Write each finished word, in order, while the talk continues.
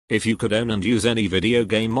If you could own and use any video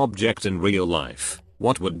game object in real life,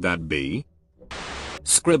 what would that be?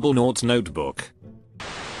 Scribblenauts notebook.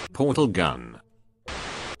 Portal gun.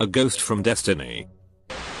 A ghost from Destiny.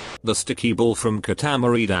 The sticky ball from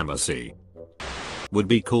Katamari Damacy. Would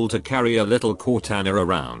be cool to carry a little Cortana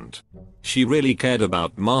around. She really cared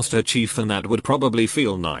about Master Chief and that would probably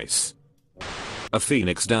feel nice. A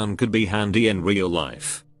phoenix down could be handy in real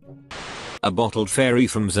life. A bottled fairy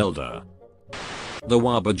from Zelda. The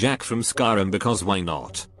Wabberjack from Skyrim because why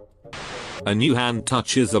not? A new hand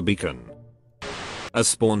touches a beacon. A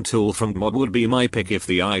spawn tool from mod would be my pick if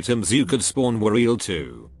the items you could spawn were real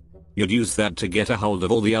too. You'd use that to get a hold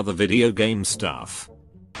of all the other video game stuff.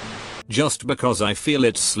 Just because I feel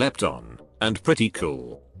it's slept on, and pretty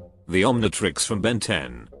cool. The Omnitrix from Ben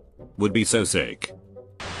 10. Would be so sick.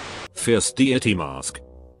 Fierce deity mask.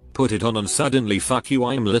 Put it on and suddenly fuck you,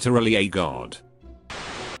 I'm literally a god.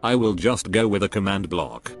 I will just go with a command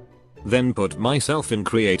block. Then put myself in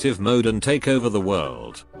creative mode and take over the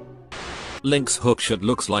world. Link's hookshot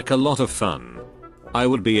looks like a lot of fun. I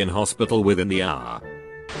would be in hospital within the hour.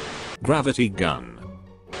 Gravity gun.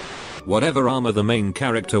 Whatever armor the main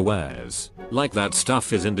character wears, like that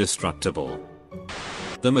stuff is indestructible.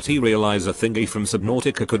 The materializer thingy from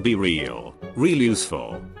Subnautica could be real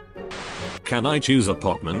useful. Can I choose a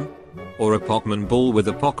Pokémon? Or a Pokémon ball with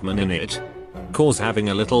a Pokémon in it? Cause having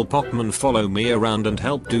a little Pokémon follow me around and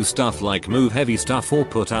help do stuff like move heavy stuff or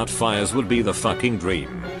put out fires would be the fucking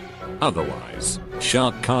dream. Otherwise,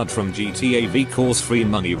 Shark Card from GTA V cause free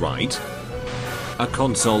money, right? A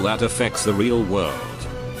console that affects the real world.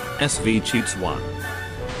 SV Cheats 1.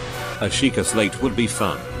 A Sheikah Slate would be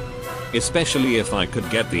fun. Especially if I could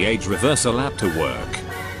get the age reversal app to work.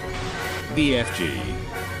 BFG.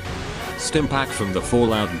 Stimpack from the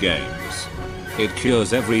Fallout games. It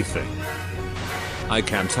cures everything. I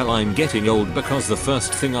can tell I'm getting old because the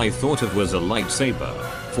first thing I thought of was a lightsaber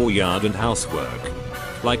for yard and housework.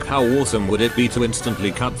 Like how awesome would it be to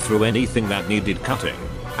instantly cut through anything that needed cutting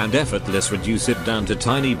and effortless reduce it down to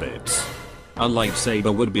tiny bits. A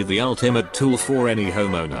lightsaber would be the ultimate tool for any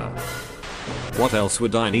homeowner. What else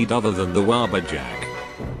would I need other than the Wabberjack?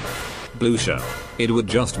 Blue Shell. It would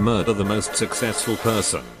just murder the most successful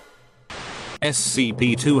person.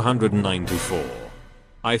 SCP-294.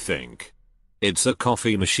 I think. It's a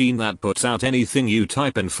coffee machine that puts out anything you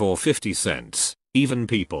type in for 50 cents, even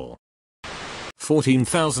people.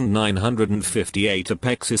 14,958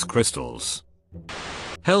 Apexis crystals.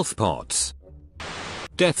 Health pots.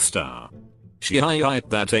 Death Star.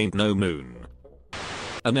 Shit, that ain't no moon.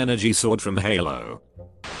 An energy sword from Halo.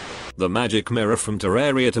 The magic mirror from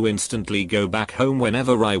Terraria to instantly go back home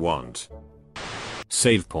whenever I want.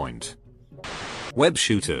 Save point. Web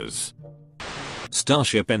shooters.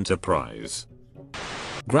 Starship Enterprise.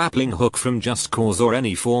 Grappling hook from Just Cause or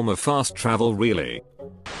any form of fast travel really.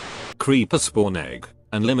 Creeper spawn egg,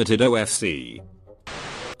 unlimited OFC.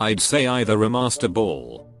 I'd say either a master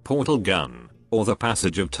ball, portal gun, or the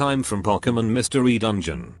passage of time from Pokémon Mystery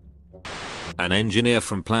Dungeon. An engineer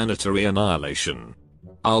from Planetary Annihilation.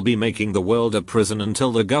 I'll be making the world a prison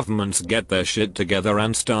until the governments get their shit together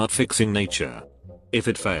and start fixing nature. If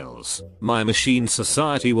it fails, my machine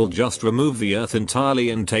society will just remove the earth entirely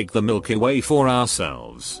and take the Milky Way for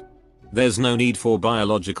ourselves. There's no need for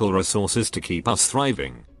biological resources to keep us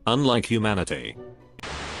thriving, unlike humanity.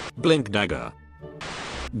 Blink dagger.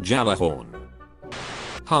 Jalahorn.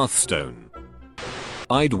 Hearthstone.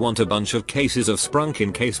 I'd want a bunch of cases of Sprunk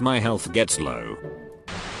in case my health gets low.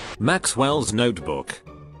 Maxwell's notebook.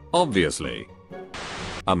 Obviously.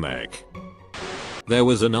 A mech. There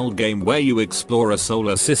was an old game where you explore a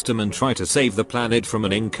solar system and try to save the planet from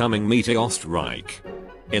an incoming meteor strike.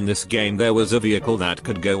 In this game there was a vehicle that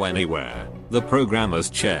could go anywhere, the programmer's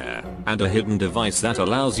chair, and a hidden device that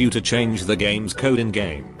allows you to change the game's code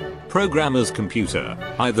in-game. Programmer's computer.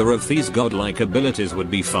 Either of these godlike abilities would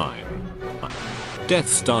be fine. Death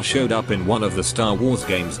Star showed up in one of the Star Wars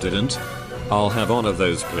games, didn't? I'll have one of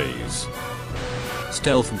those please.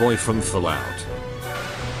 Stealth Boy from Fallout.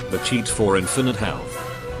 The cheat for infinite health.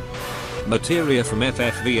 Materia from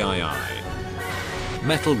FFVII.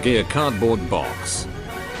 Metal Gear cardboard box.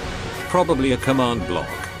 Probably a command block.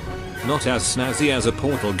 Not as snazzy as a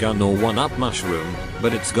portal gun or 1-up mushroom,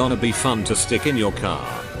 but it's gonna be fun to stick in your car.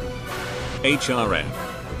 HRM.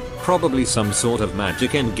 Probably some sort of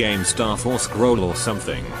magic endgame staff or scroll or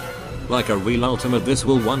something. Like a real ultimate this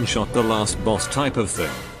will one-shot the last boss type of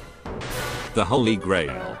thing. The Holy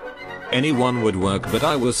Grail. Anyone would work, but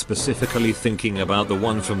I was specifically thinking about the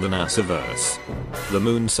one from the NASAverse. The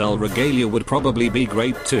Moon Cell Regalia would probably be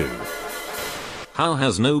great too. How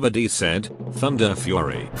has nobody said, Thunder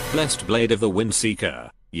Fury, Blessed Blade of the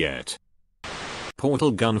Windseeker, yet.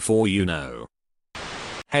 Portal gun for you know.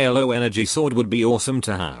 Halo energy sword would be awesome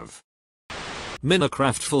to have.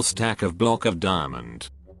 Minecraft full stack of block of diamond.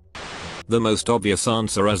 The most obvious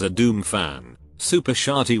answer as a Doom fan, super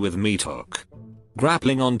sharty with meat hook.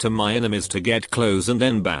 Grappling onto my enemies to get close and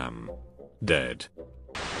then bam. Dead.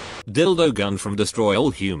 Dildo gun from Destroy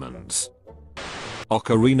All Humans.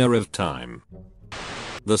 Ocarina of Time.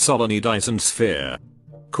 The Solony Dyson Sphere.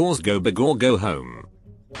 Cause go big or go home.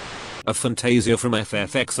 A Fantasia from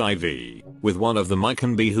FFXIV, with one of them I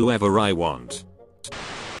can be whoever I want.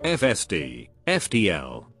 FSD,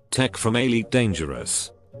 FTL, tech from Elite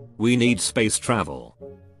Dangerous. We need space travel.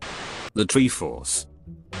 The Tree Force.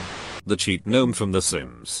 The cheat gnome from The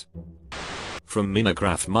Sims. From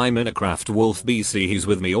Minecraft my Minecraft wolf BC he's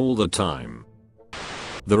with me all the time.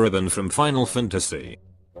 The ribbon from Final Fantasy.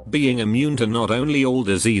 Being immune to not only all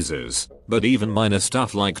diseases, but even minor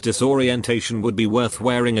stuff like disorientation would be worth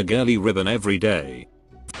wearing a girly ribbon every day.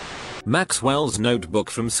 Maxwell's notebook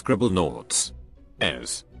from Scribblenauts.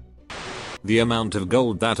 S. The amount of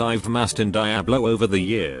gold that I've amassed in Diablo over the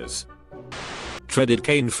years. Treaded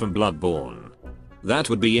cane from Bloodborne. That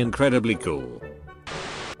would be incredibly cool.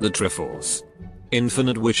 The Triforce.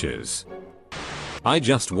 Infinite wishes. I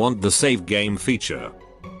just want the save game feature.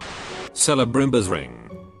 Celebrimba's ring.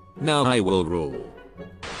 Now I will rule.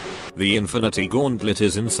 The Infinity Gauntlet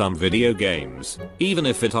is in some video games. Even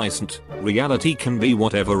if it isn't, reality can be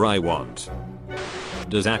whatever I want.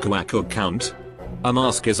 Does Aku Aku count? A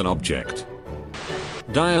mask is an object.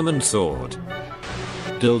 Diamond sword.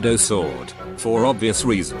 Dildo sword, for obvious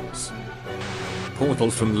reasons.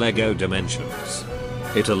 Portal from LEGO Dimensions.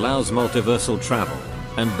 It allows multiversal travel,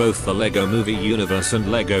 and both the LEGO Movie Universe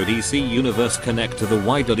and LEGO DC Universe connect to the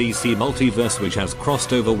wider DC multiverse, which has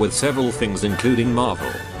crossed over with several things including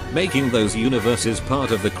Marvel, making those universes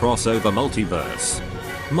part of the crossover multiverse.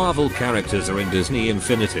 Marvel characters are in Disney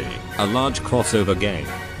Infinity, a large crossover game,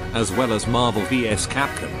 as well as Marvel vs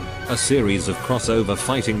Capcom, a series of crossover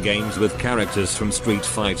fighting games with characters from Street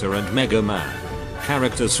Fighter and Mega Man.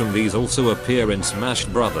 Characters from these also appear in Smash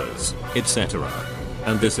Brothers, etc.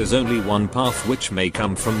 And this is only one path which may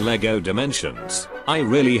come from LEGO Dimensions. I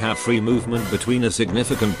really have free movement between a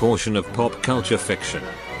significant portion of pop culture fiction.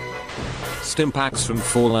 Stimpaks from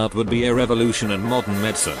Fallout would be a revolution in modern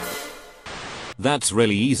medicine. That's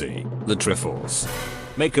really easy, the Triforce.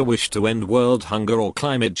 Make a wish to end world hunger or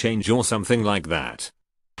climate change or something like that.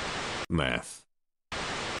 Meth.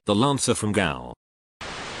 The Lancer from Gal.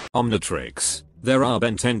 Omnitrix. There are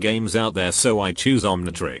Ben 10 games out there so I choose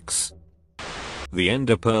Omnitrix. The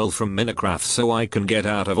Ender Pearl from Minecraft so I can get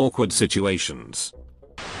out of awkward situations.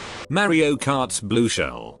 Mario Kart's Blue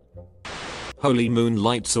Shell. Holy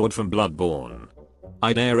Moonlight Sword from Bloodborne.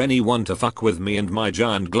 I dare anyone to fuck with me and my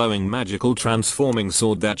giant glowing magical transforming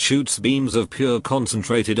sword that shoots beams of pure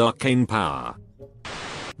concentrated arcane power.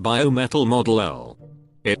 Biometal Model L.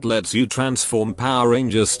 It lets you transform Power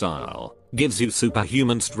Ranger style, gives you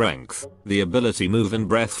superhuman strength, the ability move and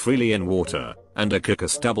breath freely in water, and a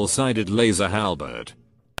kick-ass double-sided laser halberd.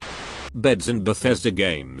 Beds in Bethesda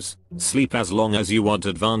games, sleep as long as you want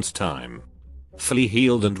advanced time. Fully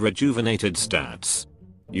healed and rejuvenated stats.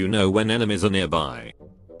 You know when enemies are nearby.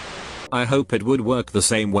 I hope it would work the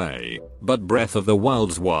same way, but Breath of the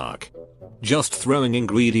Wild's work. Just throwing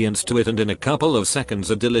ingredients to it and in a couple of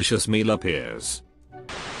seconds a delicious meal appears.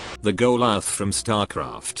 The Goliath from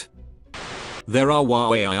StarCraft. There are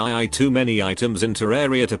way too many items in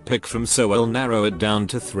Terraria to pick from so I'll narrow it down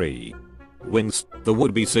to 3. Wings, the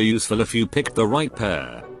would be so useful if you picked the right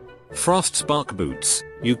pair. Frostspark boots,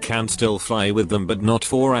 you can still fly with them but not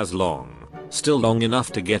for as long. Still long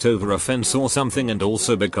enough to get over a fence or something and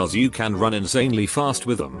also because you can run insanely fast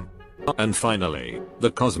with them. And finally,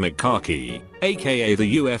 the Cosmic Car Key, aka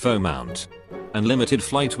the UFO mount. Unlimited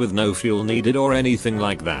flight with no fuel needed or anything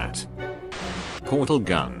like that. Portal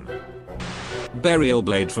gun. Burial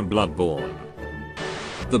blade from Bloodborne.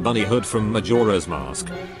 The bunny hood from Majora's Mask.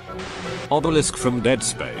 Obelisk from Dead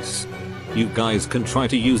Space. You guys can try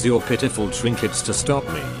to use your pitiful trinkets to stop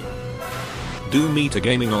me. Do meter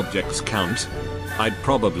gaming objects count? I'd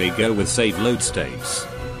probably go with save load states.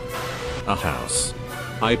 A house.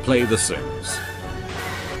 I play The Sims.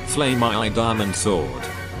 Flame Eye Diamond Sword.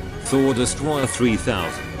 Thor Destroyer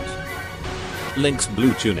 3000. Link's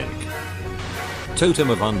Blue Tunic. Totem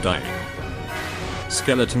of Undying.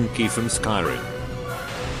 Skeleton Key from Skyrim.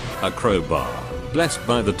 A crowbar, blessed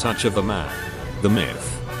by the touch of a man. The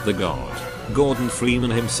myth, the god, Gordon Freeman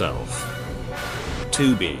himself.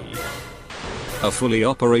 2B. A fully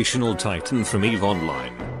operational Titan from EVE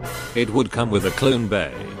Online. It would come with a clone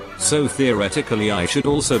bay, So theoretically I should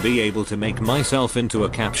also be able to make myself into a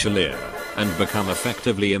capsuleer and become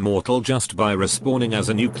effectively immortal just by respawning as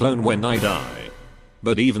a new clone when I die.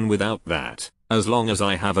 But even without that, as long as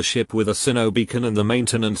I have a ship with a Sinnoh beacon in the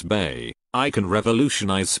maintenance bay, I can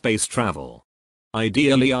revolutionize space travel.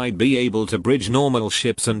 Ideally I'd be able to bridge normal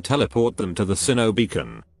ships and teleport them to the Sinnoh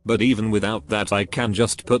beacon, but even without that I can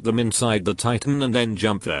just put them inside the Titan and then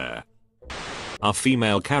jump there. Are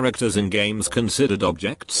female characters in games considered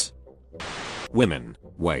objects? Women,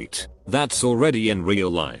 wait, that's already in real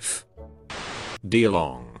life.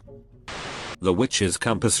 Dialong. The witch's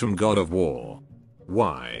compass from God of War.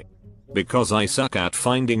 Why? Because I suck at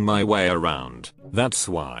finding my way around, that's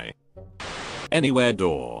why. Anywhere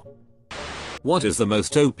door. What is the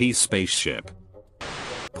most OP spaceship?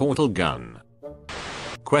 Portal gun.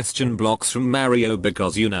 Question blocks from Mario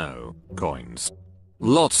because you know, coins.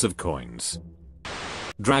 Lots of coins.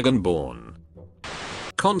 Dragonborn.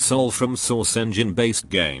 Console from Source Engine based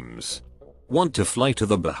games. Want to fly to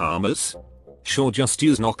the Bahamas? Sure, just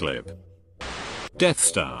use MacLeod. Death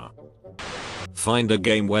Star. Find a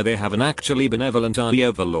game where they have an actually benevolent army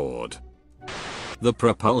overlord. The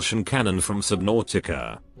propulsion cannon from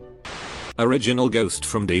Subnautica. Original ghost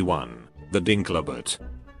from D1, the Dinklebot.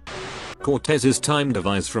 Cortez's time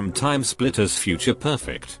device from Time Splitters Future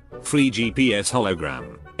Perfect. Free GPS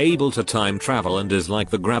hologram, able to time travel and is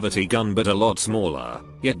like the gravity gun but a lot smaller,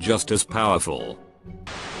 yet just as powerful.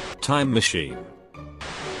 Time machine.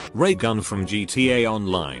 Ray gun from GTA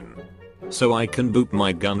Online. So I can boot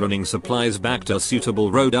my gun running supplies back to a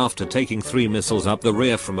suitable road after taking 3 missiles up the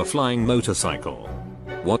rear from a flying motorcycle.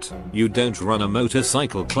 What? You don't run a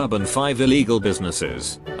motorcycle club and 5 illegal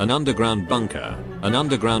businesses, an underground bunker, an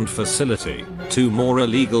underground facility, 2 more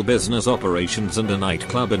illegal business operations and a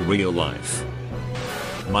nightclub in real life.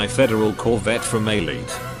 My federal Corvette from MacLeod,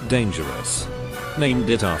 dangerous. Named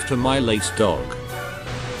it after my late dog.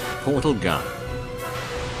 Portal gun.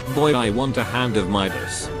 Boy, I want a hand of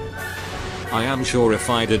Midas. I am sure if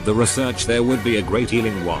I did the research there would be a great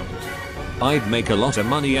healing wand. I'd make a lot of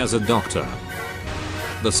money as a doctor.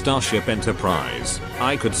 The Starship Enterprise,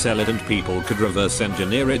 I could sell it and people could reverse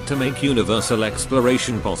engineer it to make universal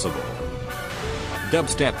exploration possible.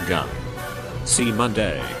 Dubstep gun. See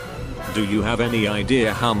Monday. Do you have any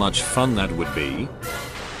idea how much fun that would be?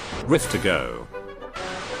 Rift to go.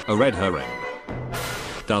 A red herring.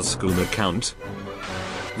 Does schooner count?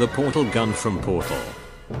 The portal gun from Portal.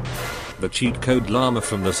 The cheat code llama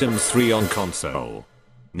from The Sims 3 on console.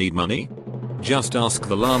 Need money? Just ask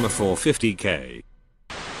the llama for 50k.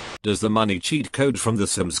 Does the money cheat code from The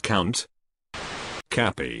Sims count?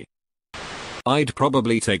 Cappy. I'd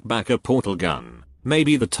probably take back a portal gun,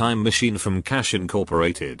 maybe the time machine from Cash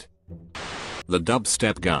Incorporated. The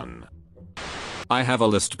dubstep gun. I have a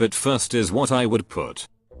list but first is what I would put.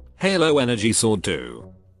 Halo Energy Sword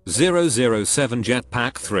 2. 007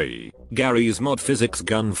 Jetpack 3, Gary's Mod Physics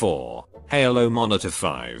Gun 4, Halo Monitor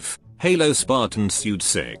 5, Halo Spartan Suit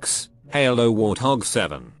 6, Halo Warthog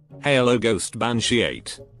 7, Halo Ghost Banshee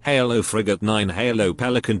 8, Halo Frigate 9, Halo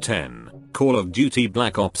Pelican 10, Call of Duty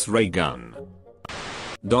Black Ops Ray Gun.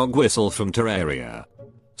 Dog whistle from Terraria.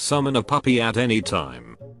 Summon a puppy at any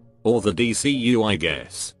time. Or the DCU I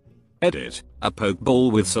guess. Edit, a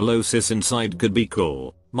Pokeball with Solosis inside could be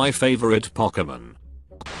cool, my favorite Pokemon.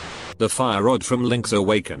 The fire rod from Link's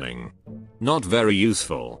Awakening. Not very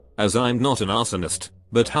useful, as I'm not an arsonist,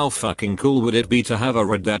 but how fucking cool would it be to have a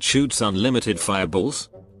rod that shoots unlimited fireballs?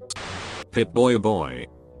 Pip-Boy Boy.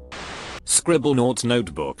 Scribblenauts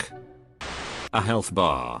Notebook. A health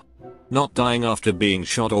bar. Not dying after being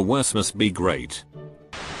shot or worse must be great.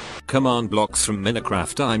 Command blocks from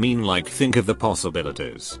Minecraft, I mean like think of the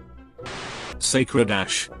possibilities. Sacred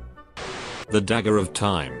Ash. The Dagger of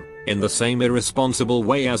Time, in the same irresponsible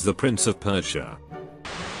way as the Prince of Persia.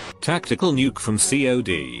 Tactical Nuke from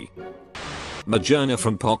COD. Majourna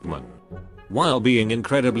from Pokemon. While being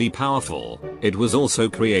incredibly powerful, it was also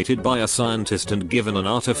created by a scientist and given an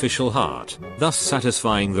artificial heart, thus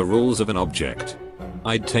satisfying the rules of an object.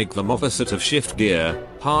 I'd take them opposite of Shift Gear,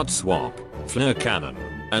 Heart Swap, Flare Cannon,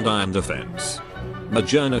 and Iron Defense.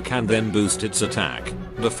 Majourna can then boost its attack,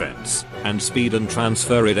 defense, and speed and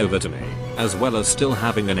transfer it over to me, as well as still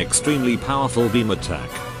having an extremely powerful beam attack.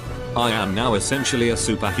 I am now essentially a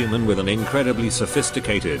superhuman with an incredibly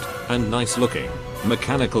sophisticated, and nice looking,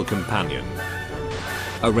 mechanical companion.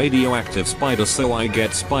 A radioactive spider so I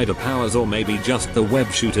get spider powers or maybe just the web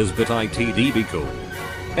shooters but ITD be cool.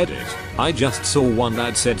 Edit, I just saw one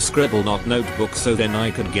that said Scribblenauts Notebook so then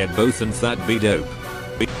I could get both and that be dope.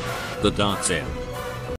 The Dark's in.